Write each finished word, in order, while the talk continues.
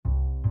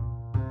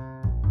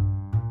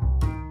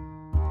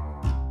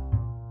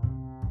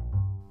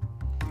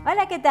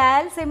Hola, ¿qué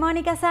tal? Soy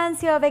Mónica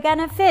Sancio,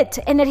 Vegana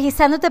Fit,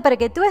 energizándote para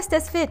que tú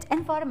estés fit,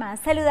 en forma,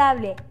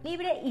 saludable,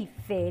 libre y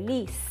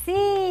feliz.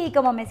 Sí,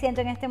 como me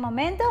siento en este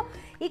momento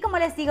y como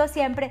les digo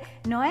siempre,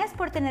 no es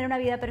por tener una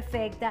vida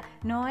perfecta,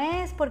 no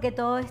es porque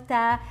todo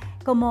está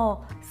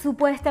como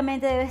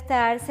supuestamente debe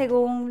estar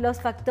según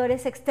los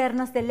factores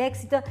externos del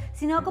éxito,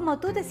 sino como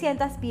tú te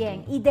sientas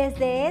bien y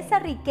desde esa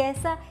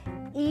riqueza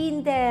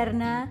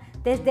interna,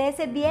 desde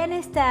ese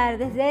bienestar,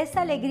 desde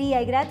esa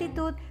alegría y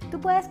gratitud, tú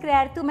puedes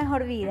crear tu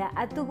mejor vida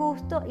a tu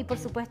gusto y por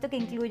supuesto que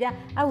incluya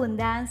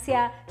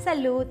abundancia,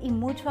 salud y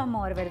mucho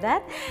amor,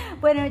 ¿verdad?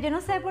 Bueno, yo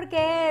no sé por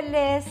qué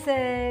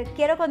les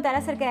quiero contar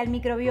acerca del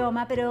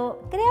microbioma,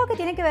 pero creo que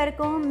tiene que ver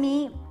con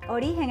mi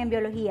origen en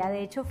biología.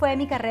 De hecho, fue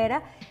mi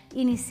carrera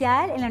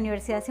inicial en la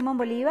Universidad Simón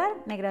Bolívar.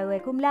 Me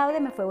gradué cum laude,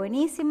 me fue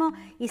buenísimo.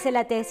 Hice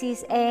la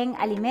tesis en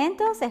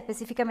alimentos,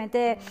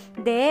 específicamente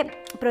de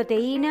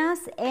proteínas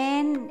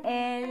en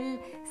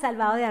el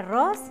salvado de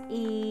arroz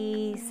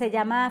y se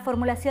llama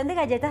formulación de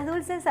galletas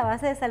dulces a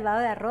base de salvado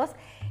de arroz,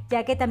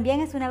 ya que también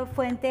es una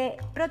fuente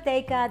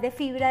proteica de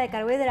fibra, de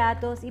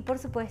carbohidratos y por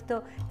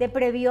supuesto de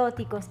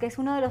prebióticos, que es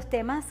uno de los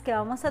temas que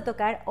vamos a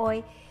tocar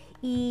hoy.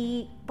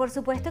 Y por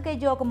supuesto que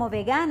yo como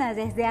vegana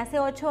desde hace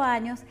 8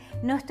 años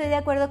no estoy de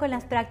acuerdo con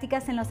las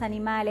prácticas en los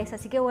animales,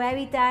 así que voy a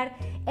evitar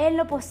en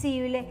lo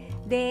posible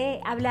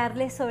de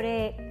hablarles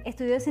sobre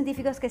estudios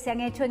científicos que se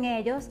han hecho en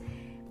ellos,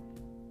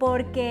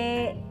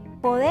 porque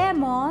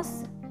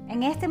podemos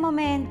en este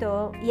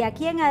momento y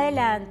aquí en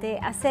adelante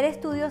hacer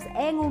estudios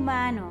en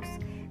humanos,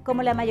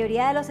 como la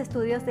mayoría de los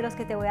estudios de los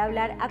que te voy a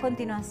hablar a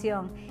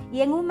continuación. Y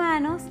en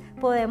humanos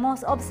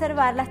podemos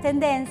observar las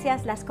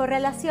tendencias, las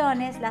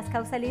correlaciones, las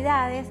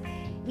causalidades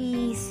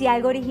y si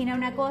algo origina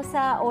una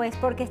cosa o es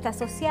porque está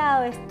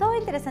asociado. Es todo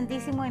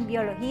interesantísimo en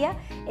biología,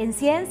 en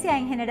ciencia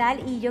en general,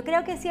 y yo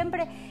creo que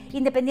siempre,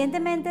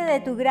 independientemente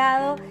de tu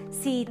grado,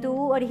 si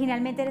tú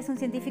originalmente eres un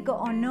científico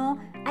o no,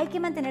 hay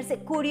que mantenerse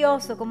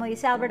curioso, como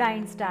dice Albert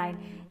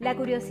Einstein. La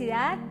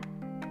curiosidad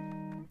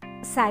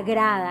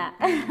sagrada.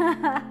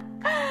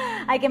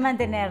 Hay que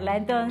mantenerla.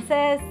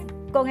 Entonces,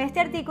 con este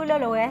artículo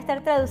lo voy a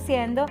estar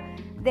traduciendo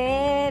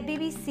de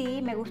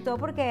BBC. Me gustó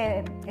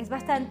porque es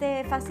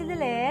bastante fácil de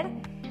leer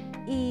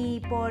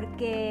y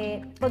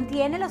porque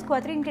contiene los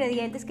 4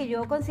 ingredientes que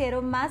yo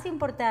considero más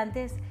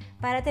importantes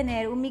para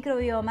tener un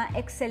microbioma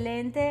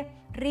excelente,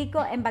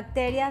 rico en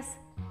bacterias.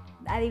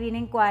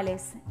 Adivinen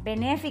cuáles,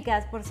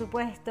 benéficas por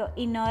supuesto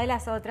y no de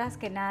las otras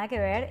que nada que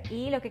ver,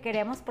 y lo que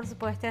queremos por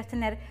supuesto es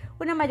tener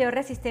una mayor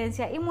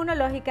resistencia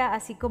inmunológica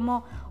así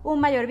como un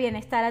mayor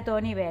bienestar a todo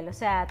nivel, o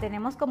sea,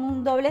 tenemos como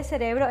un doble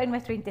cerebro en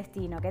nuestro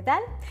intestino, ¿qué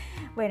tal?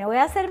 Bueno, voy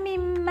a hacer mi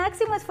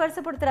máximo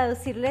esfuerzo por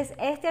traducirles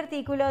este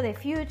artículo de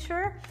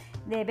Future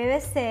de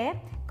BBC,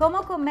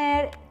 cómo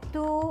comer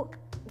tu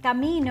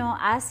camino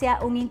hacia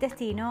un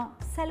intestino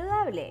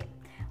saludable.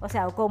 O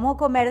sea, cómo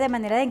comer de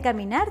manera de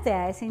encaminarte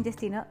a ese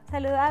intestino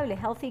saludable,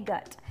 healthy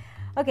gut.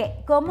 Ok,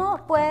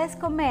 ¿cómo puedes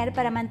comer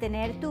para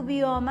mantener tu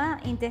bioma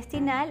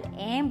intestinal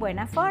en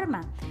buena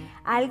forma?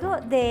 Algo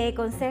de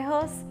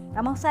consejos,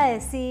 vamos a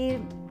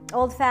decir,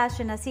 old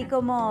fashioned, así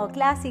como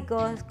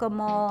clásicos,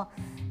 como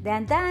de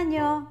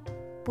antaño,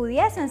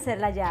 pudiesen ser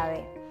la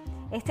llave.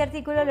 Este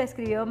artículo lo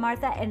escribió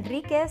Marta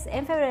Enríquez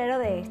en febrero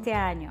de este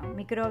año,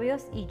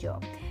 Microbios y yo.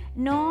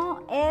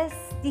 No es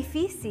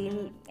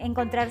difícil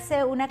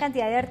encontrarse una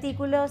cantidad de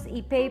artículos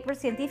y papers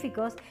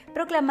científicos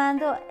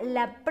proclamando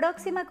la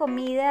próxima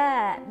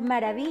comida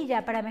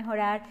maravilla para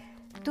mejorar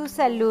tu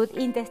salud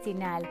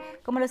intestinal.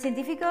 Como los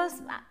científicos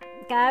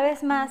cada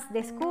vez más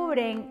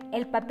descubren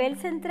el papel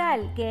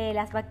central que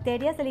las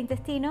bacterias del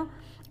intestino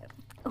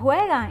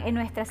juegan en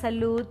nuestra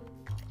salud,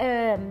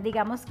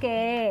 digamos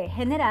que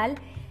general,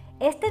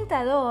 es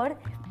tentador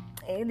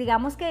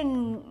digamos que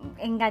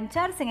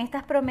engancharse en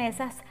estas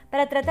promesas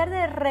para tratar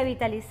de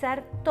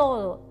revitalizar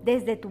todo,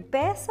 desde tu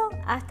peso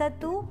hasta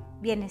tu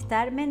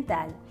bienestar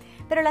mental.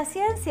 Pero la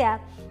ciencia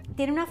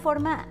tiene una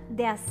forma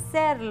de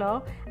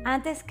hacerlo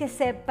antes que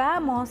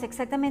sepamos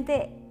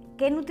exactamente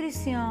qué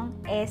nutrición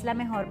es la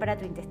mejor para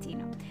tu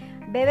intestino.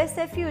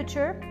 BBC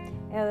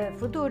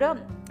Futuro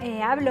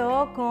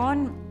habló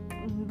con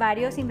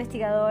varios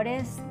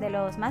investigadores de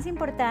los más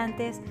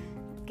importantes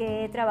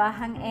que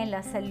trabajan en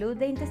la salud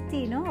de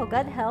intestino o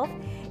gut health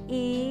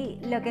y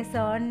lo que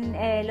son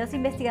los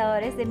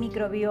investigadores de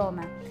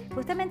microbioma,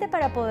 justamente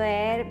para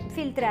poder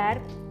filtrar,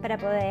 para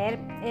poder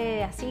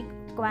así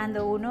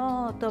cuando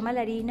uno toma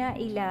la harina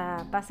y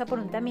la pasa por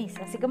un tamiz,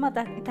 así como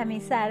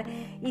tamizar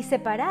y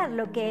separar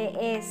lo que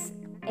es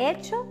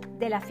hecho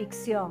de la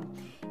ficción.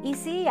 Y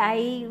sí,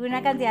 hay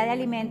una cantidad de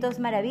alimentos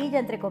maravilla,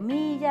 entre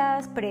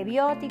comillas,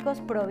 prebióticos,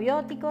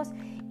 probióticos,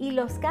 y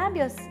los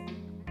cambios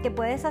que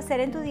puedes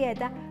hacer en tu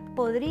dieta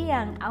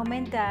podrían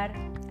aumentar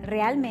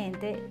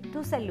realmente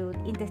tu salud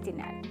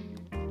intestinal.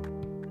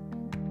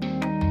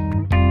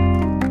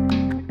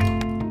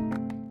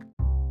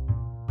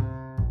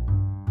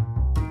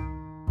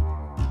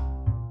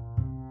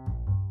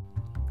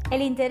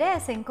 El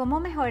interés en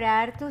cómo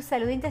mejorar tu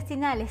salud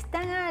intestinal es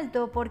tan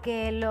alto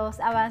porque los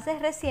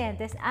avances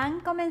recientes han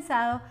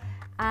comenzado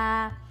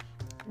a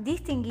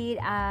distinguir,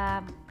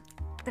 a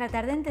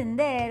tratar de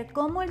entender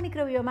cómo el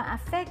microbioma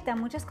afecta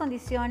muchas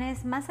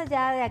condiciones más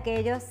allá de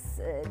aquellos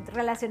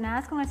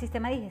relacionadas con el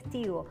sistema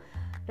digestivo.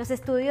 Los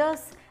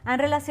estudios han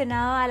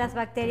relacionado a las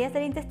bacterias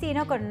del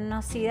intestino,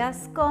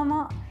 conocidas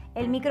como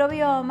el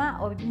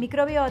microbioma o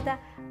microbiota,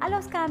 a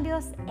los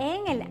cambios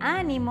en el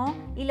ánimo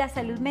y la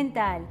salud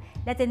mental,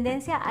 la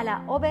tendencia a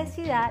la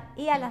obesidad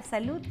y a la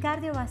salud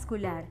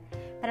cardiovascular.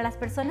 Para las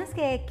personas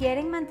que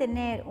quieren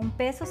mantener un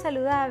peso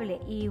saludable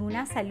y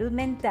una salud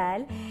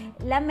mental,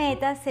 la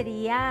meta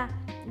sería,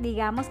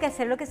 digamos, que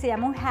hacer lo que se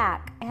llama un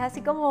hack. Es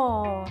así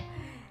como,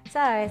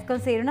 ¿sabes?,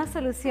 conseguir una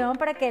solución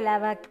para que la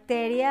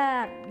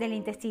bacteria del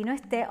intestino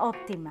esté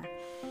óptima.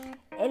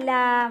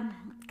 La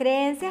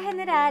creencia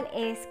general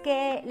es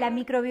que la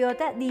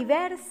microbiota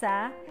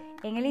diversa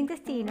en el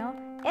intestino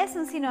es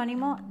un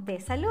sinónimo de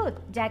salud,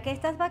 ya que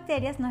estas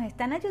bacterias nos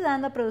están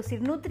ayudando a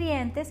producir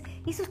nutrientes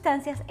y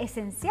sustancias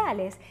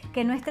esenciales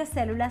que nuestras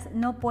células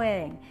no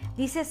pueden,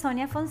 dice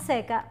Sonia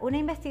Fonseca, una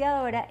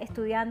investigadora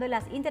estudiando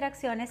las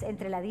interacciones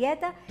entre la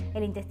dieta,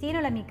 el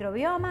intestino, la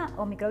microbioma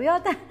o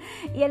microbiota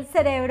y el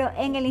cerebro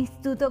en el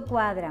Instituto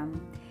Quadram.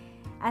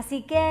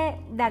 Así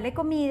que darle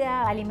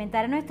comida,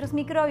 alimentar a nuestros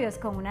microbios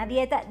con una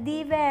dieta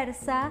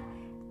diversa,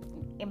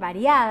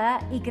 variada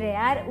y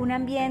crear un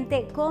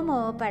ambiente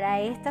cómodo para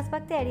estas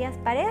bacterias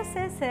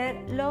parece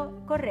ser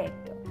lo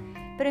correcto.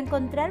 Pero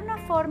encontrar una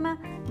forma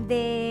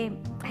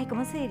de,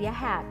 ¿cómo se diría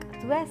hack?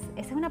 Tú ves,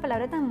 esa es una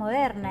palabra tan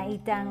moderna y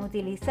tan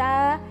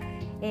utilizada,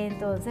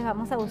 entonces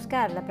vamos a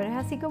buscarla, pero es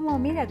así como,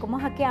 mira, ¿cómo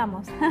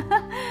hackeamos?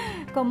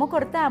 ¿Cómo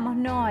cortamos?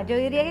 No, yo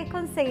diría que es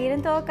conseguir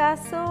en todo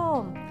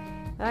caso,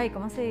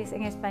 ¿cómo se dice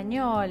en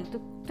español?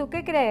 ¿Tú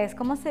qué crees?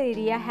 ¿Cómo se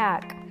diría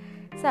hack?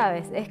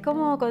 ¿Sabes? Es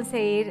como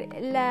conseguir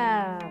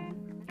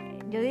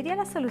yo diría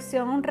la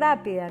solución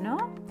rápida, ¿no?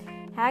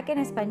 Hack en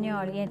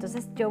español. Y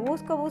entonces yo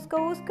busco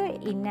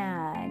y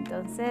nada.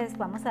 Entonces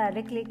vamos a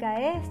darle clic a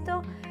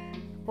esto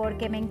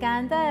porque me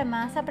encanta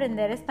además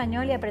aprender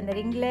español y aprender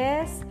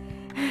inglés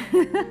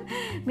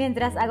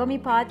mientras hago mi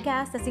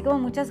podcast, así como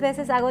muchas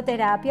veces hago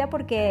terapia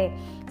porque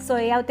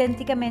soy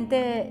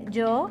auténticamente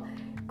yo,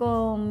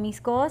 con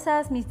mis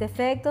cosas, mis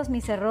defectos,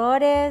 mis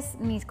errores,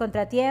 mis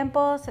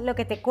contratiempos, lo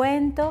que te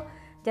cuento,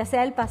 ya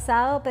sea el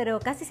pasado, pero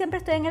casi siempre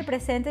estoy en el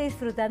presente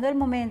disfrutando del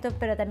momento,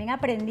 pero también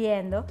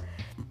aprendiendo.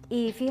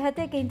 Y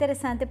fíjate qué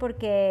interesante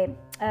porque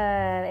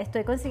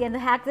estoy consiguiendo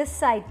hack the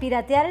site,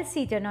 piratear el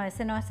sitio, no,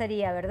 ese no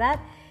sería,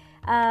 ¿verdad?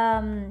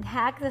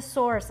 Hack the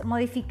source,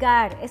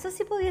 modificar, eso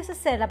sí pudiese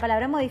ser, la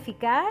palabra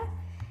modificar,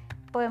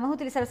 podemos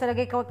utilizar, o sea, lo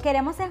que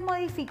queremos es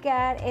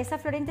modificar esa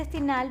flora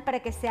intestinal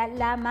para que sea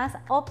la más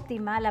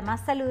óptima, la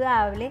más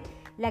saludable,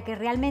 la que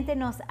realmente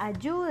nos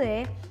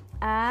ayude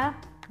a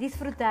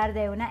disfrutar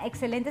de una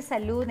excelente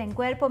salud en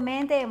cuerpo,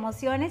 mente,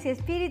 emociones y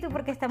espíritu,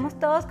 porque estamos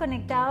todos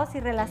conectados y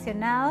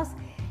relacionados.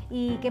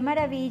 Y qué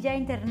maravilla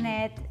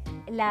Internet,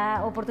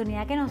 la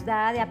oportunidad que nos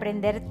da de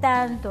aprender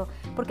tanto,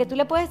 porque tú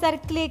le puedes dar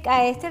clic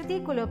a este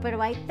artículo,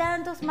 pero hay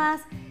tantos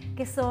más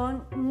que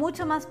son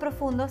mucho más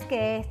profundos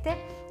que este,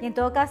 y en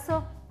todo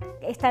caso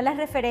están las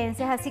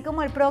referencias, así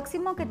como el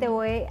próximo que te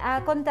voy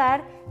a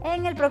contar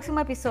en el próximo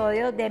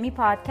episodio de mi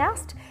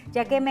podcast,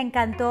 ya que me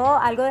encantó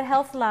algo de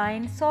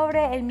Healthline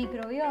sobre el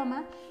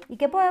microbioma y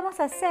qué podemos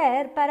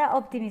hacer para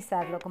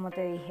optimizarlo, como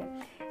te dije.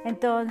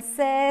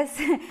 Entonces,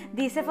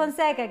 dice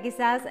Fonseca,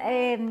 quizás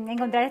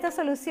encontrar esta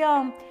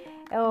solución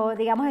o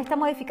digamos esta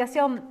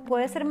modificación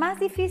puede ser más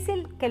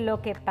difícil que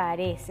lo que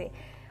parece.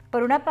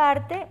 Por una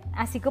parte,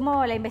 así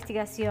como la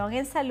investigación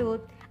en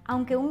salud,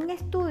 aunque un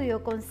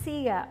estudio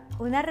consiga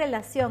una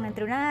relación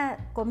entre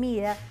una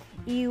comida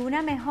y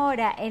una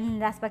mejora en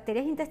las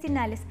bacterias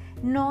intestinales,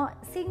 no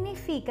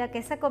significa que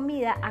esa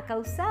comida ha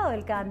causado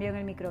el cambio en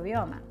el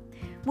microbioma.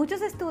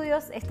 Muchos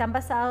estudios están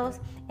basados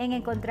en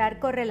encontrar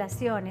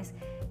correlaciones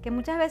que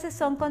muchas veces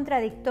son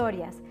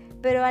contradictorias,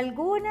 pero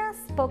algunas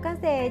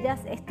pocas de ellas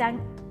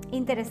están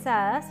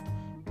interesadas,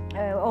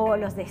 o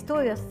los de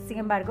estudios, sin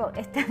embargo,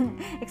 están,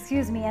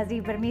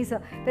 permiso,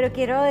 pero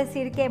quiero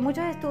decir que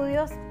muchos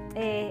estudios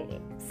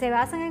se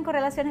basan en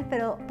correlaciones,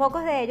 pero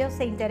pocos de ellos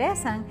se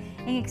interesan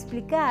en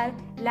explicar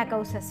la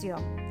causación.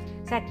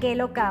 O sea, ¿qué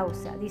lo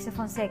causa? Dice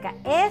Fonseca.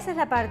 Esa es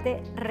la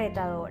parte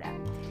retadora.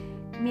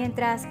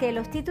 Mientras que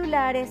los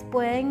titulares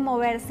pueden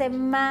moverse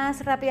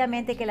más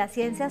rápidamente que la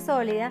ciencia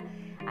sólida,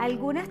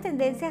 algunas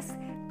tendencias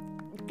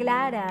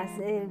claras,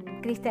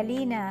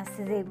 cristalinas,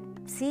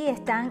 sí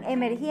están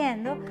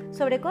emergiendo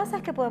sobre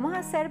cosas que podemos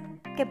hacer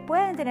que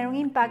pueden tener un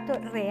impacto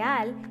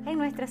real en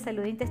nuestra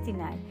salud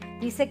intestinal,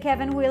 dice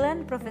Kevin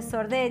Whelan,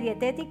 profesor de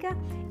dietética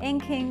en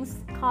King's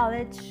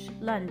College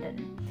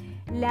London.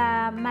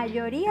 La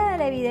mayoría de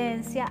la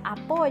evidencia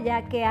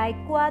apoya que hay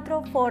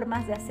 4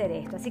 formas de hacer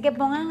esto, así que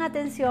pongan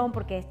atención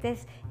porque este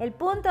es el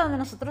punto donde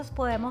nosotros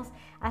podemos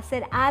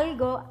hacer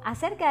algo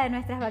acerca de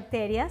nuestras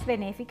bacterias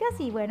benéficas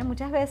y bueno,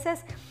 muchas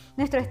veces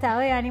nuestro estado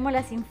de ánimo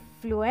las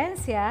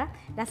influencia,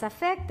 las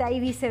afecta y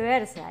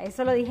viceversa.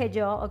 Eso lo dije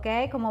yo,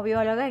 ¿ok? Como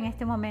bióloga en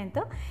este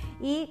momento.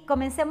 Y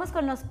comencemos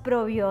con los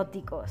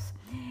probióticos.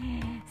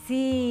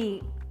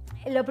 Sí,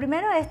 lo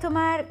primero es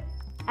tomar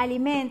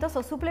alimentos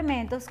o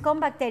suplementos con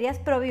bacterias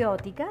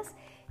probióticas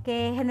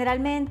que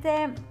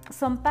generalmente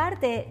son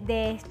parte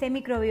de este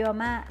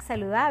microbioma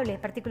saludable.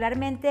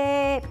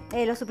 Particularmente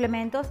los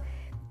suplementos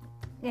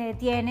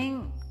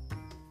tienen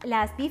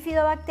las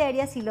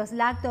bifidobacterias y los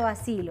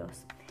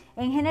lactobacilos.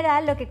 En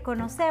general, lo que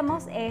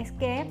conocemos es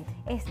que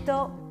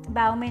esto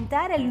va a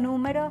aumentar el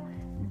número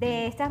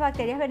de estas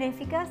bacterias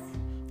benéficas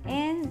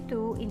en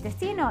tu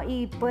intestino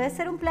y puede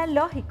ser un plan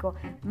lógico.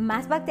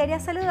 Más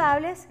bacterias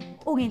saludables,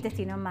 un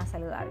intestino más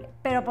saludable.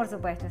 Pero por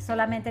supuesto, es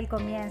solamente el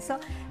comienzo.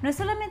 No es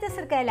solamente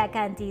acerca de la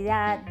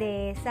cantidad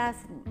de esas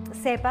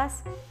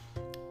cepas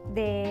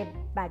de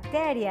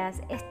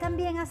bacterias, es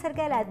también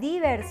acerca de la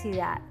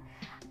diversidad.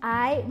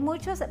 Hay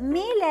muchos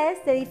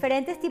miles de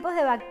diferentes tipos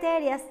de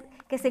bacterias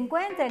que se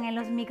encuentran en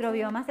los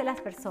microbiomas de las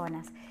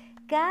personas.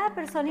 Cada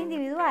persona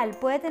individual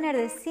puede tener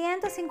de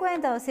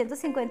 150 a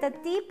 250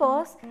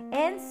 tipos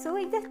en su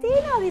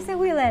intestino, dice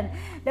Whelan.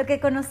 Lo que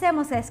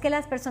conocemos es que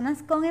las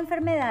personas con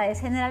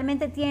enfermedades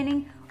generalmente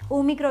tienen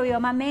un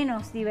microbioma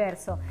menos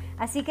diverso,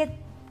 así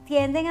que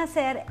tienden a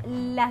ser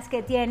las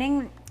que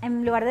tienen,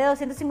 en lugar de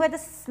 250,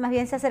 más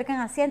bien se acercan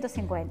a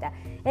 150.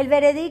 El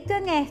veredicto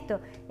en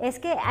esto es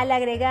que al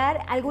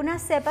agregar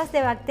algunas cepas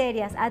de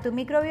bacterias a tu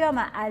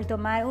microbioma, al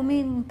tomar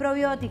un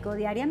probiótico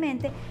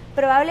diariamente,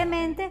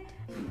 probablemente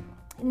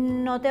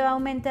no te va a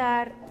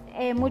aumentar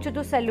mucho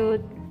tu salud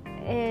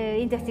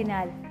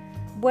intestinal.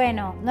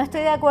 Bueno, no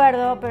estoy de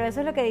acuerdo, pero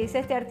eso es lo que dice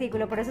este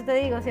artículo. Por eso te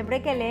digo, siempre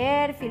hay que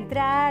leer,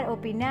 filtrar,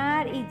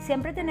 opinar y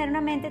siempre tener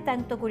una mente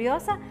tanto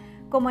curiosa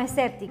como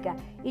escéptica.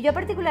 Y yo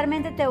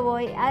particularmente te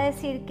voy a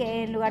decir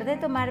que en lugar de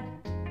tomar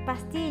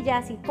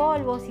pastillas y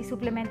polvos y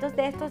suplementos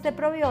de estos de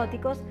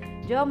probióticos,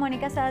 yo,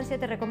 Mónica Sancio,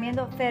 te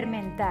recomiendo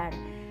fermentar.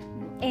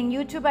 En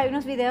YouTube hay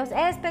unos videos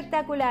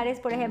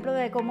espectaculares, por ejemplo,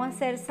 de cómo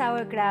hacer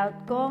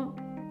sauerkraut con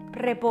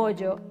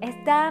repollo. Es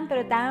tan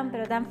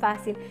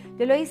fácil.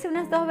 Yo lo hice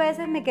unas 2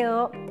 veces, me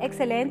quedó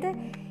excelente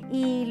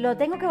y lo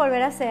tengo que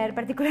volver a hacer.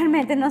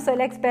 Particularmente no soy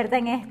la experta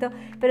en esto,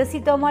 pero sí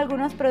tomo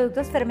algunos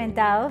productos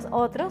fermentados,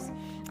 otros,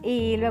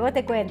 y luego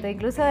te cuento,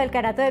 incluso del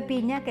carato de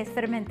piña que es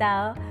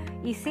fermentado.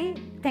 Y sí,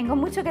 tengo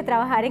mucho que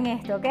trabajar en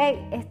esto, ¿ok?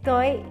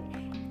 Estoy,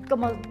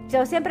 como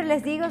yo siempre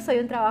les digo, soy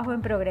un trabajo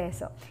en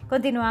progreso.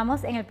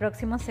 Continuamos en el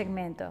próximo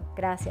segmento.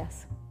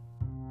 Gracias.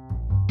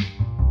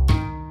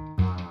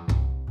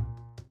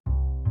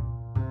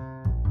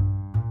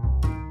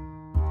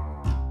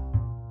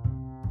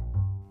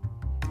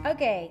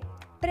 Ok,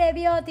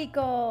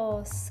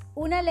 prebióticos.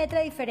 Una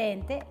letra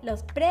diferente.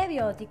 Los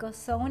prebióticos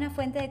son una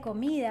fuente de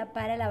comida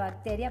para la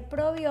bacteria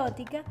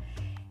probiótica,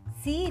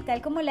 sí,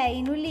 tal como la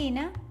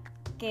inulina,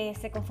 que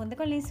se confunde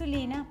con la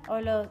insulina, o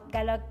los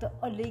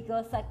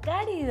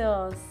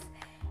galacto-oligosacáridos.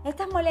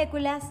 Estas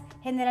moléculas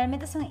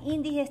generalmente son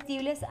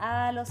indigestibles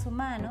a los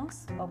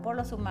humanos o por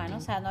los humanos,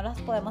 o sea, no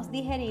las podemos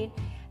digerir,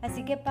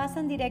 así que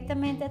pasan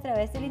directamente a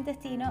través del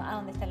intestino a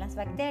donde están las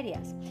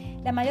bacterias.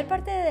 La mayor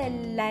parte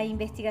de la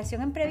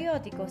investigación en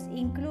prebióticos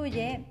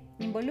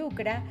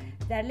involucra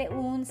darle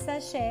un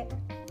sachet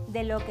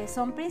de lo que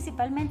son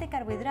principalmente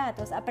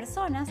carbohidratos a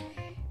personas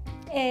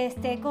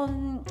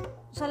con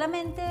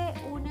solamente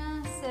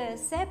unas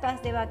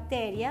cepas de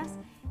bacterias.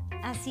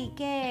 Así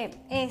que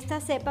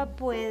esta cepa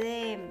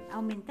puede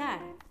aumentar,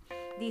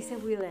 dice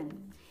Whelan.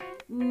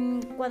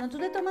 Cuando tú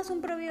te tomas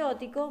un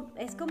probiótico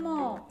es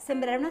como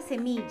sembrar una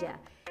semilla,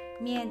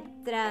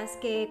 mientras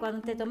que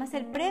cuando te tomas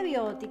el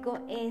prebiótico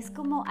es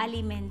como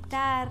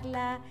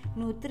alimentarla,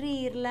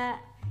 nutrirla.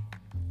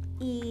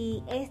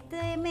 Y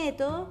este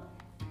método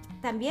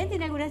también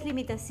tiene algunas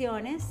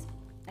limitaciones,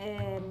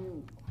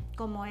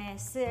 como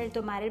es el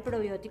tomar el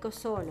probiótico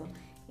solo.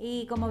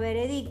 Y como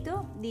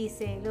veredicto,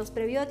 dice, los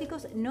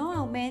prebióticos no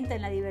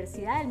aumentan la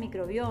diversidad del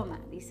microbioma,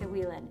 dice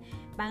Whelan.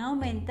 Van a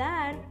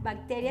aumentar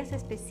bacterias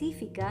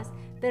específicas,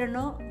 pero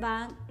no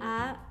van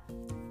a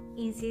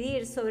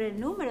incidir sobre el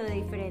número de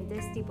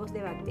diferentes tipos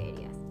de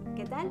bacterias.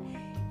 ¿Qué tal?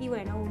 Y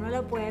bueno, uno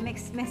lo puede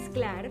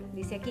mezclar,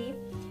 dice aquí.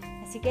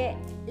 Así que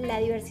la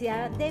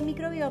diversidad de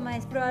microbioma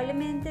es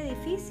probablemente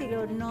difícil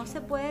o no se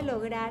puede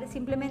lograr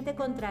simplemente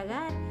con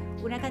tragar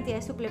una cantidad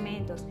de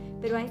suplementos,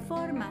 pero hay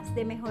formas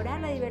de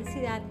mejorar la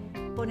diversidad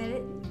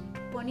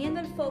poniendo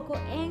el foco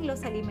en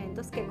los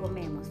alimentos que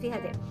comemos.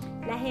 Fíjate,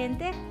 la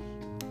gente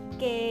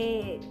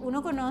que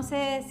uno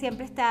conoce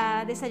siempre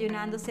está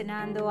desayunando,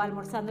 cenando,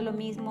 almorzando lo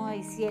mismo,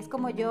 y si es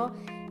como yo,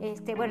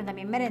 bueno,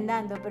 también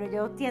merendando, pero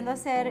yo tiendo a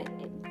hacer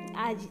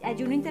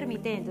ayuno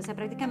intermitente, o sea,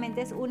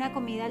 prácticamente es una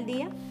comida al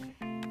día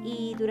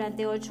y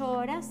durante 8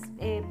 horas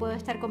puedo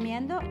estar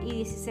comiendo y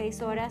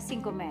 16 horas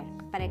sin comer,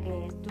 para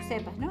que tú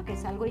sepas, ¿no? Que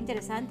es algo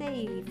interesante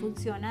y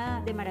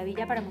funciona de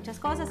maravilla para muchas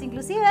cosas,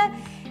 inclusive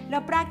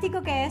lo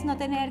práctico que es no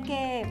tener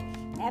que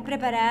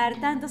preparar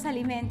tantos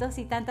alimentos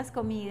y tantas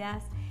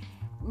comidas.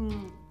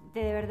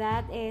 De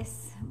verdad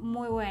es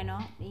muy bueno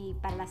y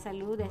para la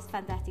salud es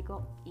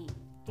fantástico y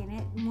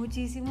tiene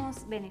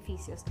muchísimos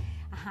beneficios.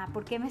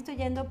 ¿Por qué me estoy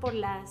yendo por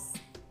las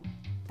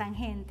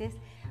tangentes?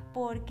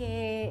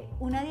 Porque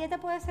una dieta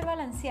puede ser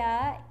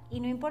balanceada y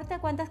no importa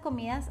cuántas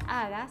comidas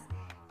hagas,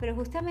 pero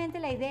justamente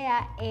la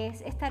idea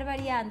es estar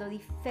variando,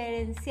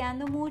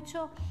 diferenciando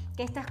mucho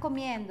qué estás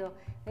comiendo.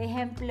 Por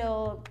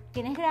ejemplo,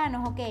 tienes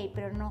granos, ok,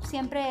 pero no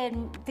siempre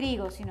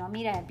trigo, sino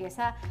mira,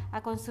 empieza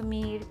a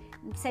consumir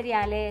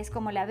cereales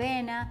como la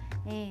avena,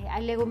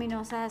 hay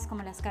leguminosas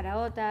como las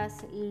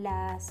caraotas,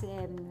 las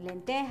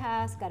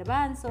lentejas,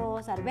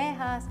 garbanzos,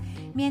 arvejas.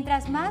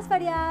 Mientras más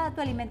variada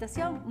tu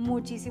alimentación,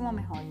 muchísimo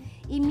mejor.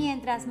 Y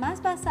mientras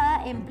más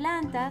basada en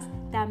plantas,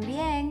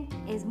 también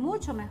es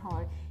mucho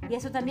mejor. Y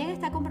eso también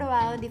está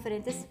comprobado en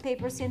diferentes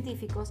papers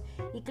científicos.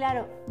 Y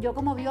claro, yo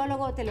como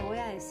biólogo te lo voy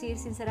a decir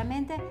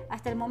sinceramente,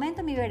 hasta el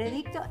momento mi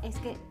veredicto es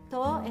que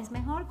todo es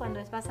mejor cuando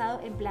es basado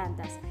en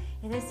plantas,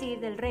 es decir,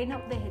 del reino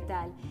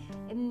vegetal.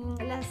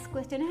 Las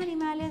cuestiones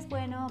animales,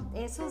 bueno,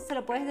 eso se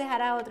lo puedes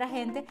dejar a otra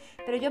gente,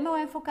 pero yo me voy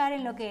a enfocar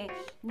en lo que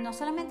no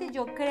solamente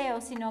yo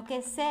creo, sino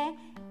que sé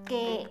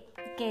que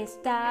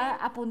está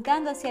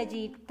apuntando hacia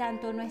allí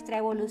tanto nuestra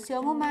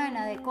evolución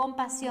humana de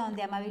compasión,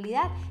 de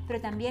amabilidad, pero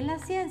también la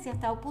ciencia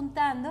está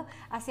apuntando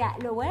hacia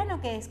lo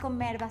bueno que es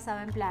comer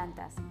basado en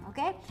plantas, ¿ok?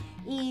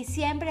 Y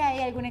siempre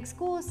hay alguna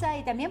excusa,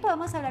 y también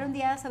podemos hablar un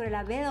día sobre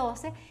la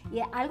B12,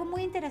 y algo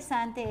muy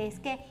interesante es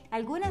que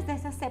algunas de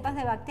estas cepas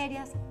de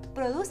bacterias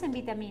producen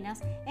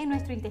vitaminas en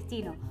nuestro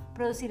intestino.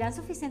 ¿Producirán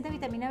suficiente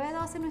vitamina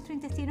B12 en nuestro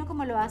intestino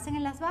como lo hacen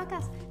en las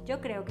vacas?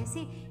 Yo creo que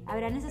sí.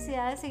 ¿Habrá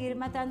necesidad de seguir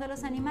matando a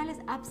los animales?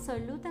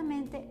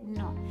 Absolutamente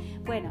no.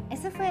 Bueno,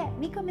 ese fue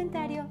mi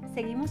comentario.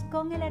 Seguimos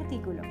con el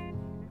artículo.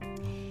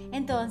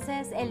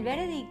 Entonces, el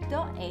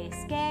veredicto es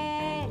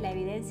que la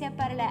evidencia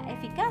para la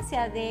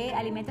eficacia de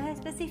alimentos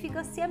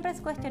específicos siempre es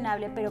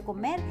cuestionable, pero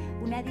comer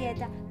una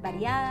dieta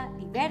variada,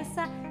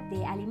 diversa,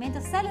 de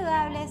alimentos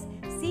saludables,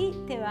 sí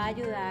te va a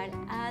ayudar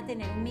a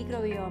tener un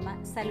microbioma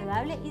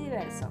saludable y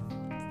diverso.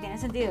 Tiene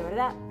sentido,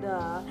 ¿verdad?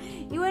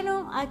 Y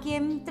bueno, aquí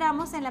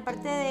entramos en la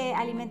parte de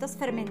alimentos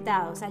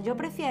fermentados. O sea, yo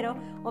prefiero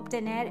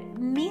obtener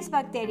mis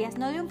bacterias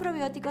no de un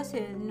probiótico,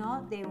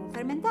 sino de un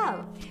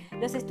fermentado.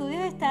 Los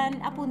estudios están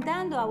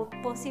apuntando a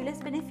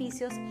posibles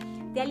beneficios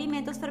de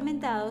alimentos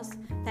fermentados,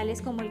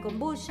 tales como el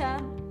kombucha,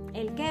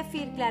 el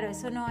kéfir. Claro,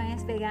 eso no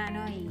es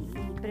vegano y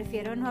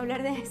prefiero no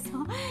hablar de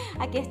eso.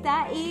 Aquí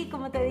está. Y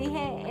como te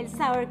dije, el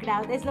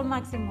sauerkraut es lo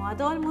máximo. A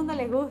todo el mundo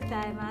le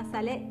gusta, además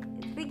sale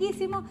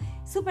riquísimo,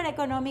 súper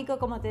económico,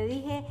 como te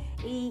dije,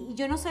 y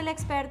yo no soy la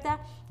experta,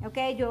 ¿ok?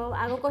 Yo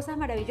hago cosas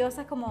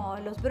maravillosas como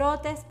los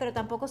brotes, pero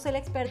tampoco soy la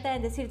experta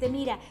en decirte,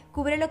 mira,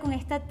 cúbrelo con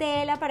esta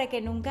tela para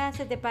que nunca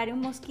se te pare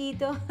un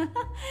mosquito.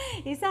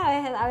 Y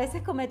sabes, a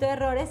veces cometo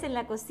errores en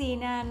la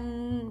cocina.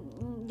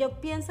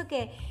 Yo pienso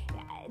que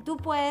tú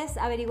puedes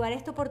averiguar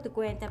esto por tu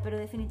cuenta, pero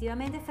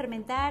definitivamente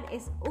fermentar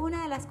es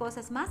una de las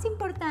cosas más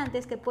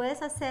importantes que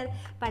puedes hacer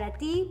para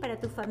ti, para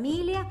tu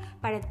familia,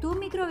 para tu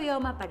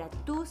microbioma, para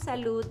tu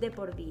salud de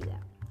por vida,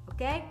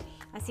 ¿ok?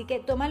 Así que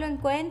tómalo en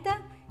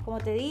cuenta. Como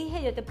te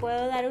dije, yo te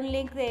puedo dar un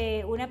link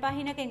de una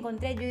página que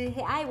encontré. Yo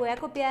dije, voy a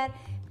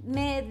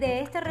copiarme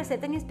de esta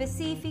receta en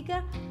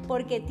específica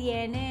porque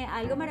tiene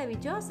algo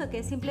maravilloso, que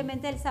es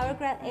simplemente el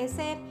sauerkraut,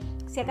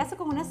 si acaso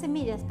con unas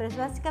semillas, pero es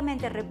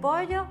básicamente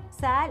repollo,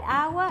 sal,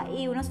 agua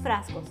y unos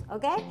frascos,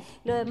 ¿ok?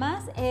 Lo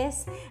demás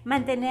es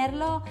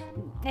mantenerlo,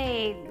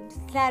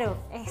 claro,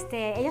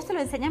 ellos te lo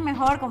enseñan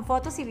mejor con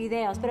fotos y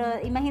videos, pero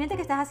imagínate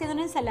que estás haciendo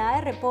una ensalada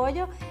de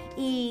repollo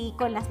y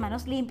con las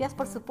manos limpias,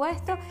 por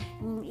supuesto,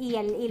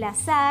 y la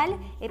sal,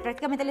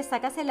 prácticamente le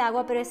sacas el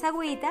agua, pero esa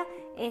agüita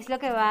es lo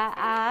que va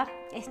a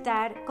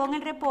estar con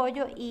el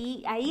repollo,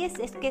 y ahí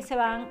es que se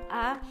van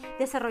a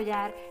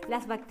desarrollar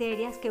las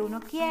bacterias que uno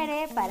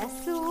quiere para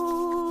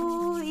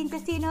su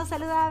intestino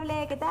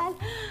saludable. ¿Qué tal?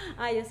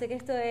 Yo sé que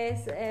esto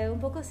es un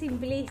poco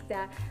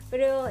simplista,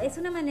 pero es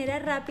una manera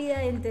rápida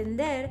de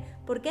entender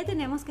por qué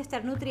tenemos que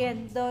estar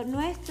nutriendo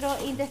nuestro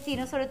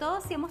intestino, sobre todo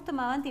si hemos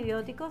tomado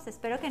antibióticos.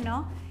 Espero que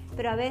no,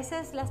 pero a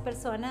veces las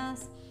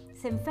personas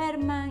se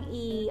enferman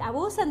y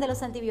abusan de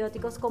los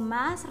antibióticos. Con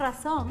más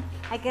razón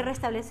hay que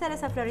restablecer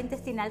esa flora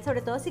intestinal,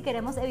 sobre todo si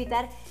queremos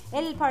evitar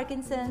el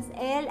Parkinson's,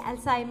 el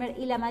Alzheimer,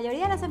 y la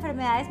mayoría de las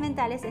enfermedades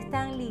mentales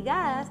están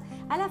ligadas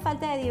a la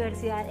falta de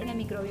diversidad en el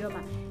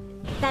microbioma.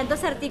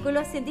 Tantos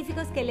artículos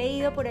científicos que he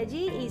leído por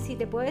allí, y sí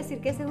te puedo decir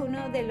que ese es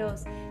uno de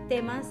los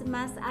temas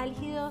más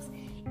álgidos,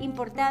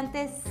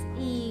 importantes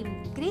y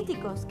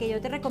críticos que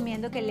yo te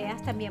recomiendo que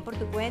leas también por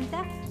tu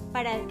cuenta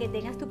para que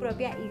tengas tu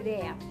propia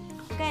idea.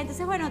 Okay,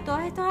 entonces, bueno,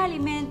 todos estos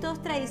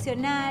alimentos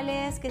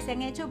tradicionales que se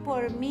han hecho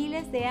por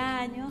miles de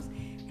años,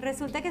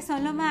 resulta que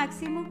son lo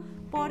máximo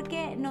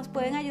porque nos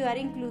pueden ayudar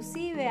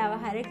inclusive a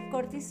bajar el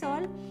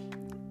cortisol,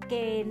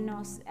 que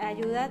nos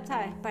ayuda,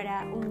 ¿sabes?,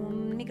 para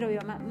un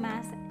microbioma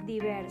más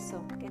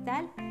diverso. ¿Qué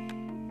tal?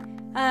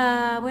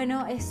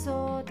 Bueno,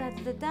 eso,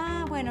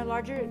 bueno,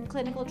 larger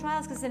clinical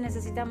trials, que se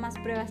necesitan más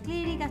pruebas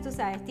clínicas, tú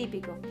sabes,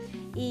 típico.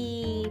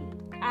 Y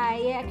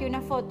hay aquí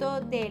una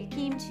foto del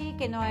kimchi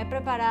que no he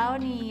preparado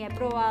ni he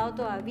probado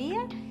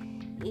todavía,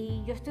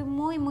 y yo estoy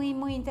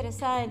muy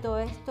interesada en todo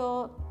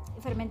esto.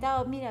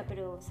 fermentado, mira,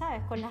 pero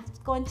sabes, con las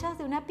conchas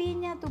de una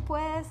piña tú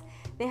puedes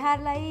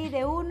dejarla ahí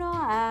de 1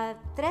 a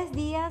 3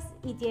 días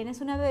y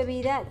tienes una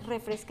bebida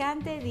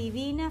refrescante,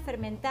 divina,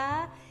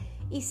 fermentada.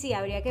 Y sí,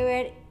 habría que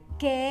ver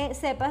qué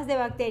cepas de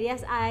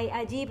bacterias hay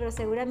allí, pero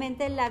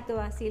seguramente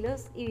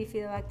lactobacillus y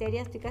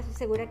bifidobacterias, estoy casi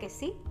segura que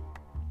sí.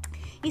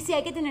 Y sí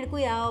hay que tener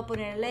cuidado,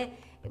 ponerle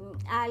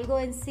algo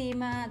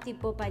encima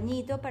tipo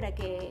pañito para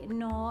que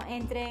no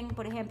entren,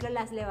 por ejemplo,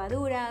 las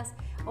levaduras,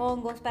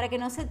 hongos, para que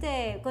no se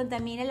te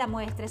contamine la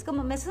muestra. Es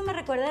como, eso me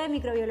recuerda de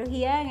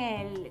microbiología en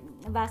el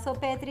vaso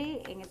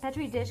Petri, en el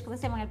Petri dish, ¿cómo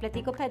se llama? En el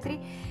platico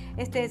Petri.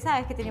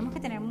 Sabes que teníamos que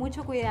tener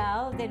mucho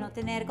cuidado de no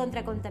tener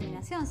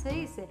contracontaminación, se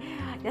dice.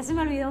 Ya se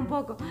me olvidó un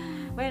poco.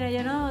 Bueno,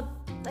 yo no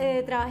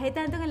trabajé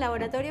tanto en el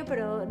laboratorio,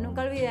 pero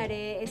nunca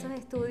olvidaré esos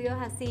estudios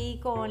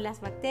así con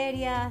las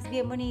bacterias,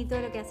 bien bonito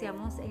lo que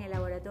hacíamos en el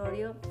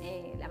laboratorio.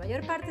 La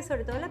mayor parte,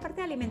 sobre todo la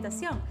parte de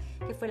alimentación,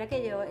 que fue la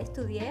que yo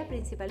estudié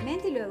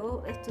principalmente, y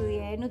luego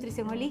estudié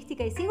nutrición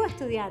holística y sigo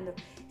estudiando.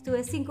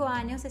 Estuve 5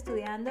 años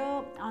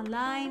estudiando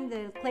online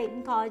del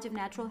Clayton College of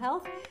Natural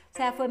Health, o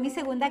sea, fue mi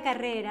segunda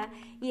carrera,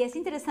 y es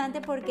interesante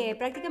porque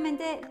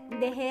prácticamente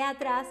dejé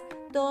atrás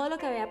todo lo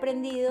que había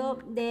aprendido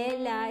de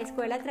la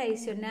escuela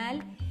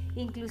tradicional,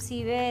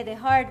 inclusive de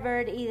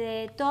Harvard, y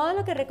de todo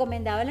lo que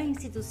recomendaban las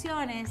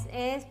instituciones.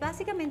 Es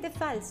básicamente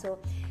falso,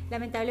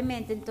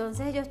 lamentablemente.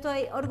 Entonces yo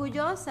estoy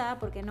orgullosa,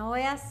 porque no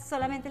voy a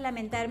solamente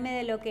lamentarme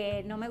de lo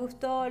que no me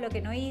gustó, lo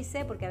que no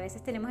hice, porque a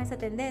veces tenemos esa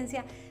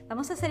tendencia.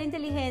 Vamos a ser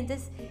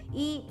inteligentes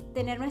y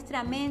tener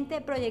nuestra mente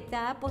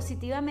proyectada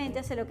positivamente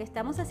hacia lo que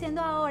estamos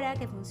haciendo ahora,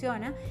 que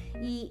funciona.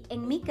 Y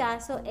en mi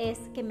caso es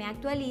que me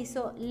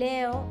actualizo,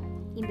 leo,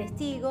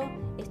 investigo,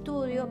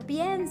 estudio,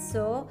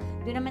 pienso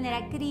de una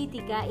manera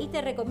crítica, y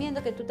te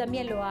recomiendo que tú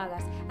también lo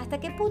hagas. ¿Hasta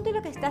qué punto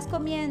lo que estás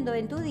comiendo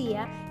en tu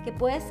día, que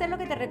puede ser lo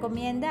que te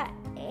recomienda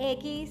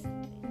X,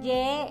 Y,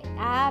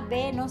 A,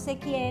 B, no sé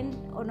quién,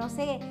 o no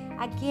sé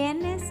a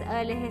quiénes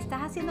les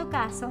estás haciendo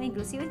caso,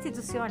 inclusive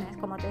instituciones,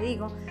 como te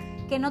digo,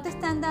 que no te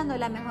están dando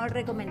la mejor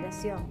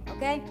recomendación,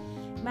 ¿ok?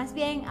 Más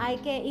bien hay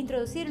que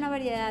introducir una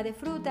variedad de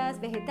frutas,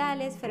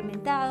 vegetales,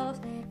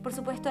 fermentados. Por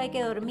supuesto hay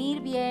que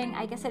dormir bien,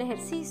 hay que hacer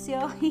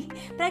ejercicio y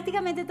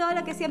prácticamente todo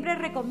lo que siempre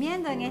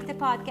recomiendo en este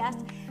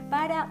podcast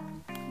para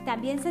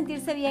también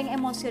sentirse bien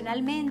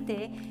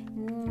emocionalmente.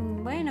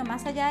 Bueno,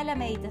 más allá de la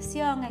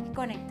meditación, hay que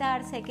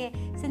conectarse, hay que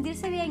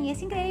sentirse bien, y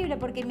es increíble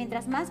porque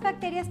mientras más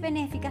bacterias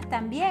benéficas,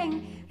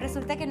 también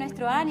resulta que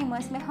nuestro ánimo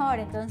es mejor.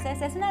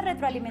 Entonces es una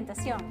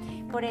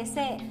retroalimentación por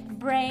ese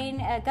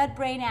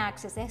gut-brain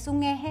axis. Es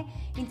un eje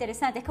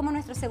interesante, es como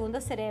nuestro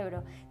segundo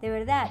cerebro, de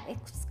verdad.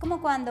 Es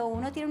como cuando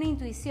uno tiene una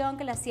intuición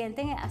que la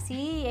sienten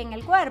así en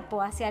el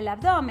cuerpo, hacia el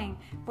abdomen.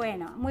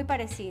 Bueno, muy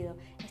parecido.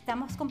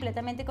 Estamos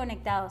completamente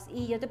conectados,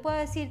 y yo te puedo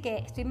decir que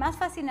estoy más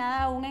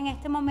fascinada aún en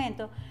este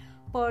momento,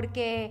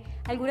 porque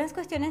algunas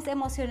cuestiones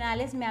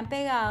emocionales me han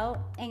pegado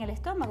en el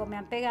estómago, me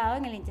han pegado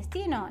en el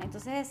intestino.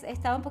 Entonces he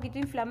estado un poquito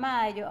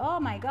inflamada y yo,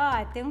 oh my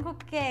God, tengo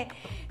que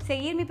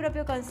seguir mi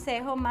propio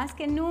consejo más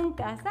que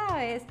nunca,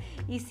 ¿sabes?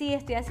 Y sí,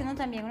 estoy haciendo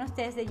también unos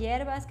tés de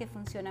hierbas que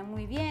funcionan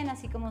muy bien,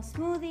 así como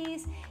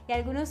smoothies, y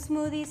algunos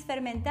smoothies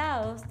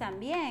fermentados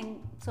también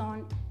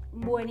son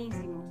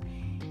buenísimos,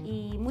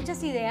 y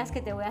muchas ideas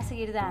que te voy a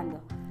seguir dando.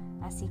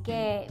 Así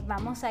que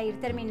vamos a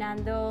ir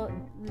terminando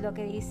lo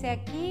que dice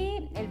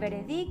aquí, el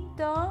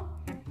veredicto.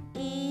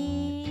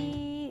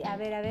 Y a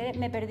ver,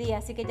 me perdí,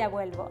 así que ya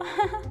vuelvo.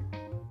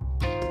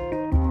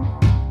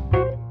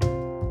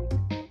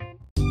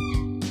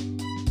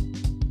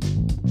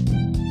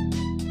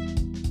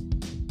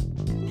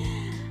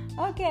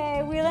 Ok,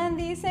 Willan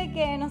dice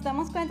que nos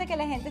damos cuenta que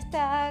la gente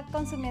está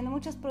consumiendo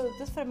muchos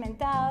productos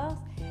fermentados,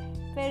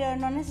 pero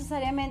no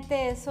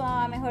necesariamente eso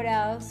ha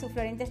mejorado su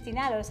flora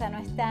intestinal, o sea, no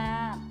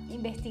está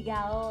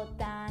investigado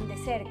tan de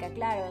cerca.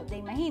 Claro, ¿te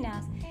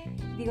imaginas?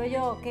 Digo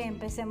yo que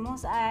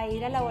empecemos a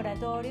ir al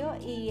laboratorio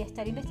y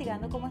estar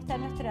investigando cómo está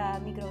nuestra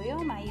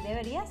microbioma, y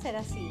debería ser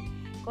así,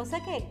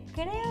 cosa que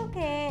creo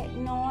que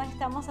no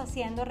estamos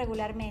haciendo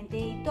regularmente,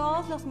 y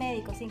todos los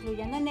médicos,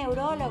 incluyendo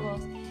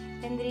neurólogos,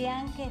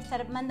 tendrían que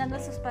estar mandando a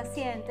sus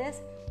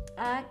pacientes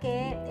a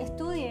que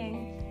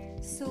estudien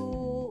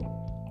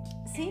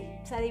sí,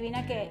 se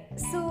adivina que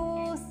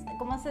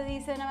 ¿cómo se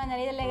dice de una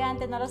manera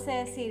elegante? No lo sé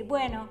decir.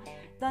 Bueno,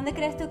 ¿dónde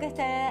crees tú que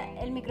está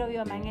el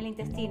microbioma? En el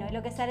intestino. ¿Y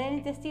lo que sale del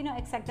intestino?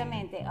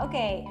 Exactamente. Ok,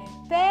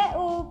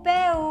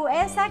 PU,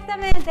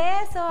 exactamente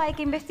eso, hay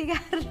que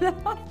investigarlo.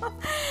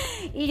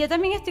 Y yo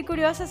también estoy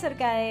curiosa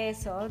acerca de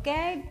eso, ¿ok?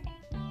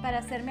 Para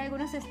hacerme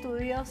algunos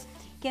estudios,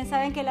 quién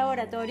sabe en qué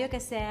laboratorio que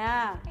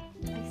sea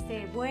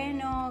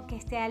bueno, que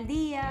esté al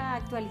día,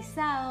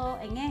 actualizado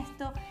en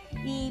esto,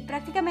 y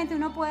prácticamente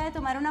uno puede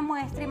tomar una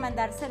muestra y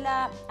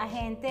mandársela a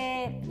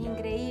gente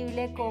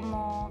increíble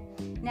como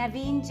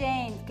Naveen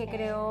Jain, que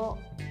creó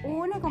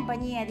una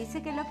compañía.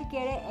 Dice que lo que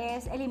quiere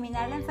es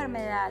eliminar la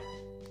enfermedad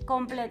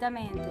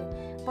completamente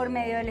por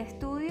medio del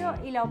estudio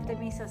y la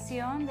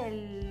optimización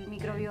del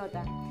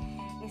microbiota.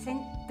 Esa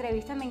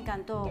entrevista me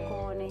encantó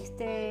con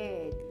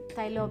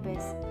Tai López.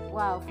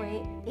 Wow,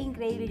 fue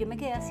increíble. Yo me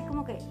quedé así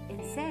como que,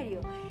 ¿en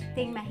serio?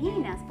 ¿Te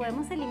imaginas?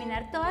 Podemos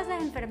eliminar todas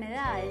las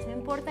enfermedades, no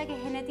importa qué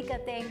genética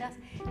tengas,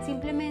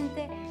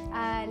 simplemente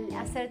al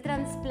hacer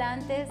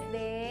trasplantes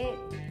de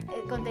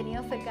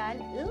contenido fecal.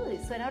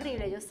 Suena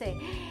horrible, yo sé.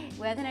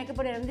 Voy a tener que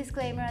poner un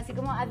disclaimer así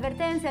como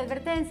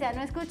advertencia,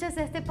 no escuches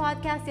este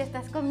podcast si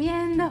estás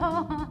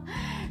comiendo.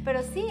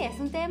 Pero sí, es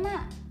un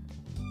tema,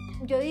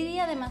 yo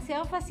diría,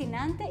 demasiado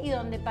fascinante y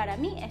donde para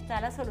mí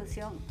está la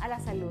solución a la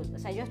salud. O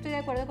sea, yo estoy de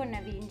acuerdo con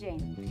Naveen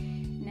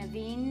Jain.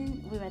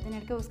 Naveen, voy a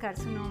tener que buscar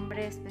su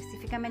nombre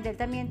específicamente. Él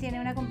también tiene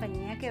una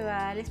compañía que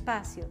va al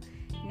espacio.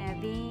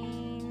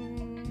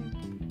 Naveen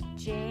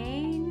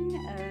Jain,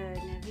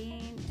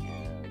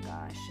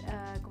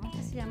 ¿cómo es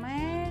que se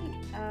llama él?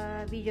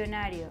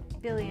 Billionaire.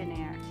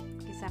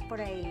 Quizás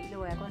por ahí lo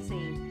voy a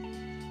conseguir.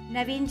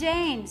 Naveen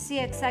Jain, sí,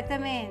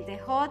 exactamente.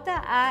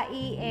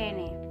 Jain,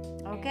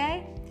 ¿ok?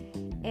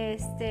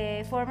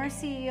 Former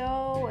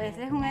CEO,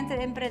 este es un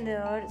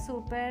emprendedor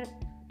súper,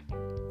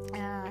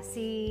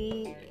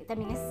 sí,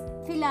 también es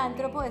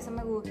filántropo, eso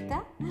me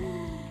gusta,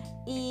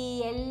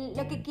 y él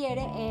lo que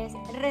quiere es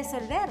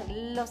resolver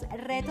los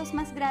retos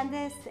más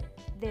grandes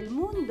del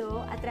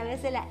mundo a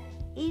través de la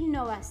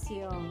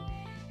innovación.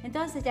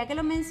 Entonces, ya que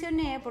lo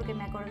mencioné, porque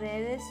me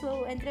acordé de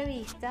su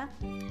entrevista,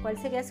 ¿cuál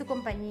sería su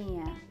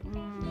compañía?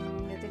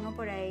 Yo tengo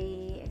por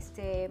ahí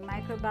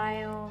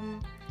Microbiome,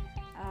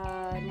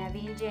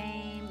 Naveen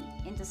Jain.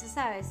 Entonces,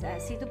 sabes,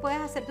 si tú puedes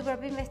hacer tu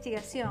propia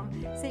investigación.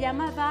 Se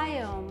llama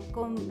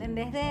Biome, en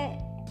vez de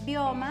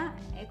bioma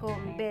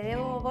con B de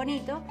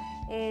bonito,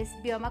 es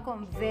bioma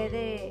con V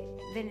de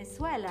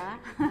Venezuela,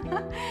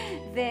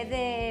 V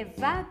de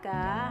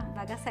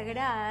vaca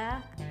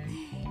sagrada.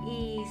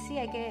 Y sí,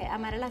 hay que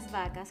amar a las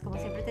vacas, como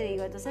siempre te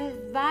digo. Entonces,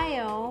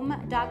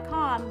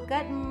 biome.com,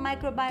 Gut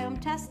Microbiome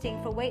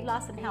Testing for Weight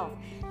Loss and Health.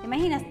 ¿Te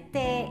imaginas?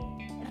 Te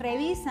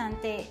revisan,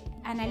 te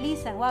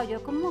analizan. Wow,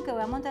 yo como que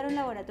voy a montar un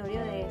laboratorio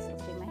de eso,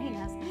 ¿te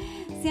imaginas?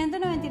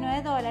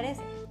 $199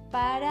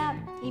 para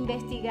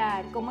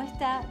investigar cómo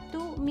está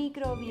tu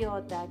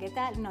microbiota. ¿Qué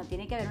tal? No,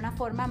 tiene que haber una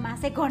forma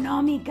más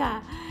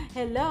económica.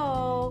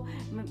 Hello,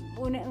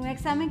 un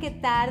examen que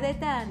tarde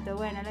tanto.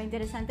 Bueno, lo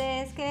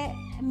interesante es que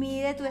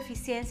mide tu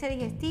eficiencia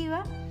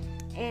digestiva,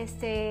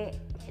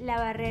 la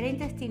barrera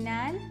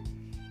intestinal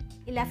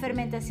y la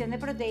fermentación de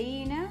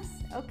proteínas.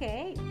 Ok,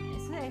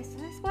 eso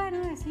es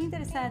bueno, eso es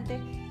interesante.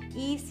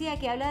 Y sí,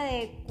 aquí habla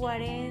de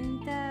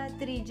 40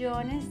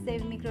 trillones de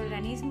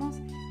microorganismos.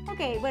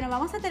 Ok, bueno,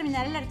 vamos a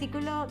terminar el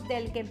artículo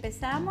del que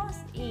empezamos,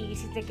 y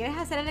si te quieres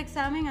hacer el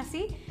examen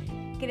así,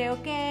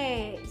 creo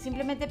que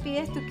simplemente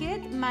pides tu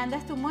kit,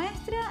 mandas tu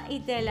muestra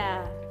y te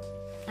la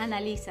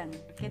analizan.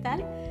 ¿Qué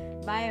tal?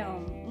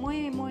 Biome,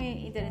 muy, muy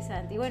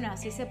interesante. Y bueno,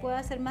 así se puede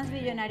hacer más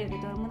billonario, que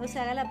todo el mundo se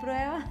haga la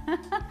prueba.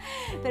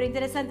 Pero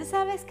interesante,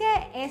 ¿sabes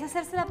qué? Es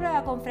hacerse la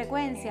prueba con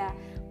frecuencia,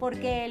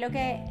 porque lo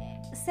que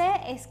sé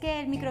es que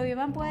el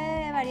microbioma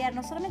puede variar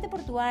no solamente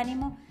por tu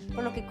ánimo,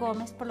 por lo que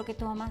comes, por lo que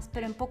tomas,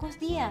 pero en pocos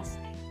días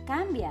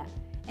cambia.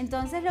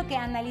 Entonces, lo que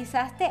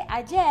analizaste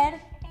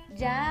ayer,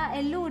 ya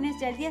el lunes,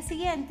 ya el día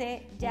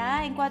siguiente,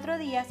 ya en 4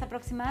 días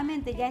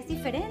aproximadamente, ya es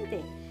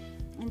diferente.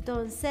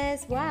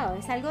 Entonces, wow,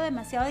 es algo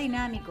demasiado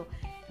dinámico.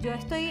 Yo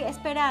estoy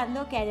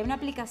esperando que haya una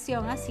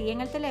aplicación así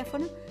en el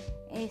teléfono,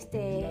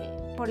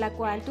 por la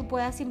cual tú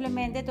puedas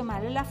simplemente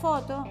tomarle la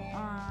foto.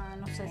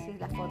 No sé si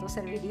la foto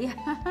serviría.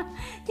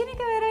 Tiene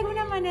que haber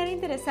alguna manera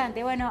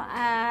interesante. Bueno,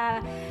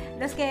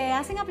 los que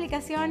hacen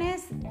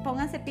aplicaciones,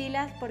 pónganse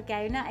pilas, porque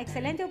hay una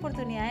excelente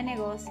oportunidad de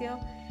negocio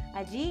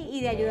allí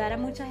y de ayudar a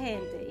mucha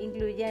gente,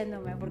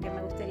 incluyéndome, porque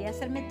me gustaría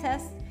hacerme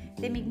test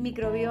de mi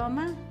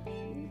microbioma,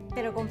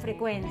 pero con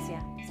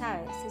frecuencia,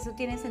 ¿sabes? Eso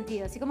tiene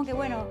sentido. Así como que,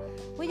 bueno,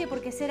 oye,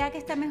 ¿por qué será que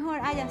está mejor?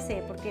 Ya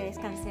sé, porque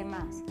descansé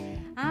más.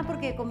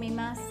 Porque comí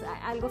más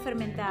algo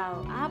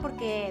fermentado.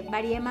 Porque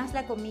varié más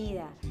la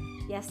comida.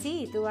 Y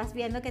así tú vas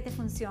viendo que te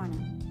funciona.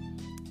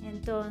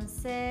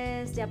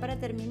 Entonces, ya para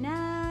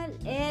terminar,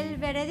 el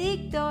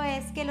veredicto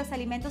es que los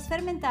alimentos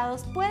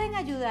fermentados pueden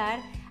ayudar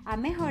a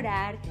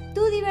mejorar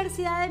tu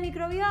diversidad de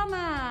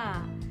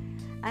microbioma.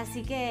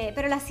 Así que,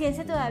 pero la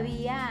ciencia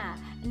todavía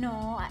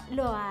no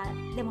lo ha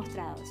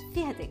demostrado.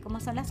 Fíjate cómo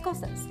son las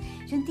cosas.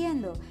 Yo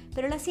entiendo,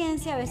 pero la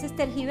ciencia a veces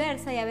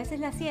tergiversa y a veces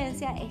la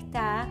ciencia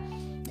está,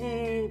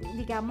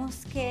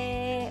 digamos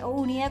que,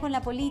 unida con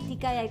la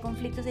política y hay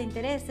conflictos de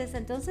intereses.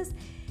 Entonces,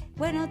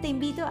 bueno, te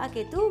invito a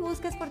que tú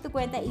busques por tu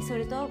cuenta y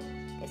sobre todo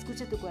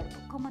escucha tu cuerpo.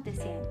 ¿Cómo te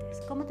sientes?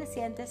 ¿Cómo te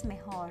sientes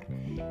mejor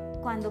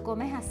cuando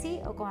comes así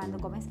o cuando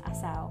comes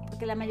asado?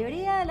 Porque la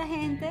mayoría de la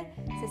gente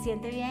se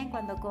siente bien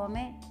cuando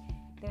come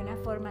de una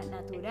forma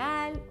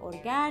natural,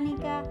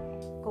 orgánica,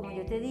 como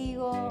yo te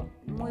digo,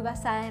 muy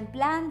basada en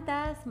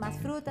plantas, más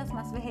frutas,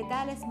 más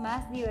vegetales,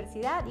 más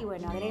diversidad y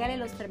bueno, agrégale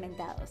los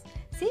fermentados,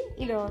 ¿sí?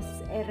 Y los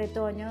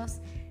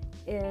retoños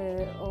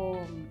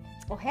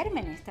o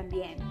gérmenes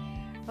también,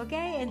 ¿ok?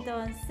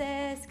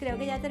 Entonces creo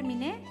que ya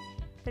terminé,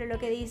 pero lo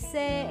que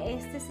dice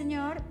este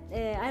señor,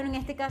 en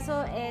este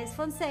caso es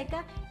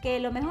Fonseca, que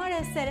lo mejor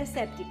es ser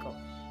escéptico,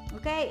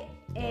 ¿ok?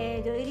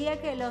 yo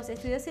diría que los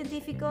estudios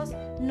científicos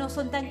no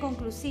son tan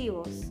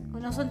conclusivos,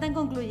 no son tan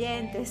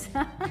concluyentes.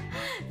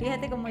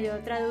 Fíjate cómo yo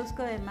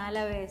traduzco de mal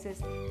a veces,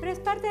 pero es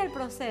parte del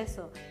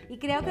proceso y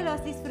creo que lo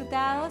has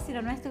disfrutado si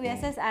no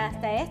estuvieses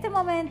hasta este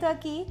momento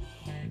aquí.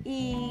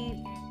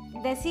 Y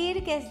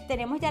decir que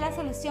tenemos ya la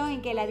solución y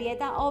que la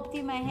dieta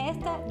óptima es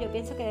esta, yo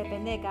pienso que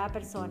depende de cada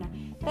persona,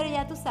 pero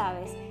ya tú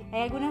sabes,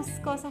 hay algunas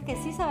cosas que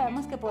sí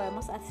sabemos que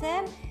podemos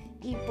hacer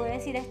y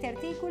puedes ir a este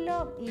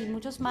artículo y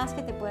muchos más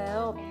que te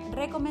puedo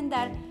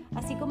recomendar,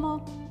 así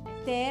como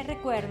te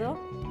recuerdo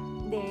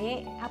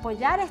de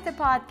apoyar este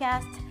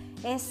podcast.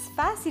 Es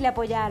fácil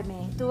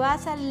apoyarme, tú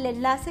vas al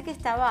enlace que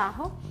está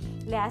abajo,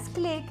 le das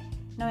clic,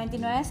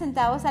 99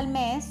 centavos al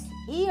mes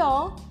y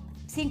o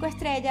 5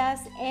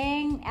 estrellas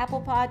en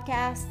Apple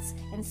Podcasts,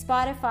 en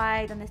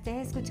Spotify, donde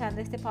estés escuchando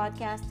este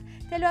podcast.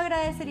 Te lo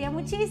agradecería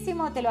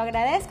muchísimo, te lo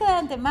agradezco de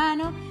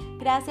antemano.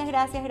 Gracias,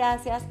 gracias,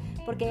 gracias,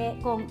 porque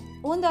con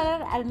 $1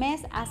 al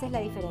mes haces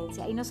la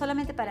diferencia. Y no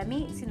solamente para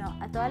mí, sino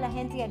a toda la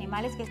gente y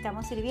animales que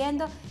estamos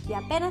sirviendo. Y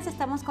apenas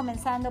estamos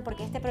comenzando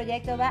porque este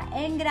proyecto va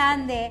en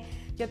grande.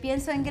 Yo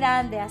pienso en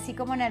grande, así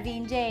como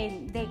Naveen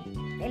Jain, de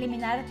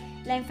eliminar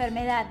la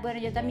enfermedad. Bueno,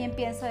 yo también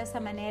pienso de esa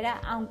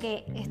manera,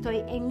 aunque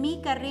estoy en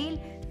mi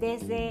carril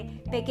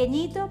desde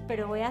pequeñito,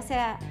 pero voy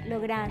hacia lo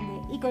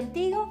grande. Y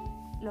contigo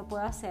lo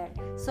puedo hacer.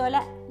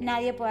 Sola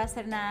nadie puede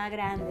hacer nada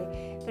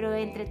grande, pero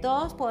entre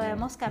todos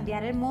podemos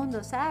cambiar el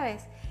mundo,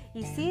 ¿sabes?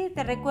 Y sí,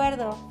 te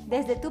recuerdo,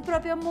 desde tu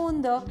propio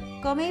mundo,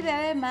 come y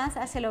bebe más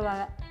hacia lo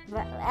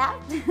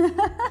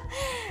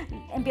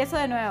Empiezo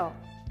de nuevo.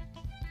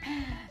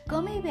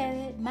 Come y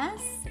bebe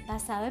más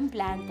basado en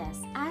plantas,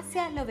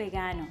 hacia lo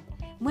vegano.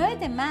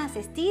 Muévete más,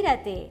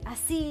 estírate,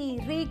 así,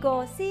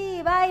 rico,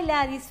 sí,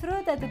 baila,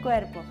 disfruta tu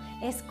cuerpo.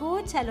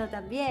 Escúchalo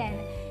también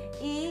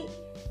y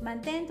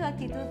mantén tu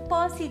actitud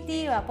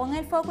positiva. Pon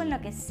el foco en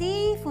lo que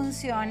sí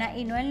funciona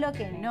y no en lo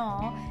que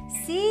no.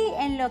 Sí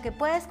en lo que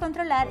puedes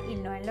controlar y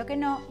no en lo que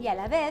no. Y a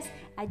la vez,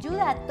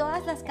 ayuda a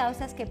todas las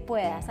causas que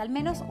puedas, al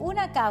menos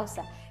una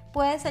causa.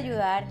 Puedes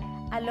ayudar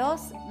a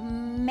los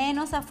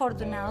menos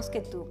afortunados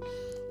que tú.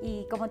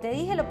 Y como te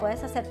dije, lo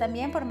puedes hacer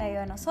también por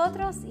medio de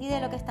nosotros y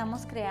de lo que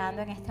estamos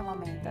creando en este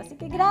momento. Así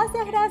que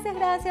gracias, gracias,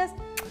 gracias.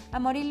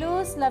 Amor y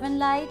luz, love and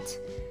light.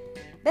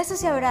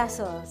 Besos y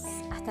abrazos.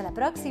 Hasta la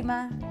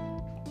próxima.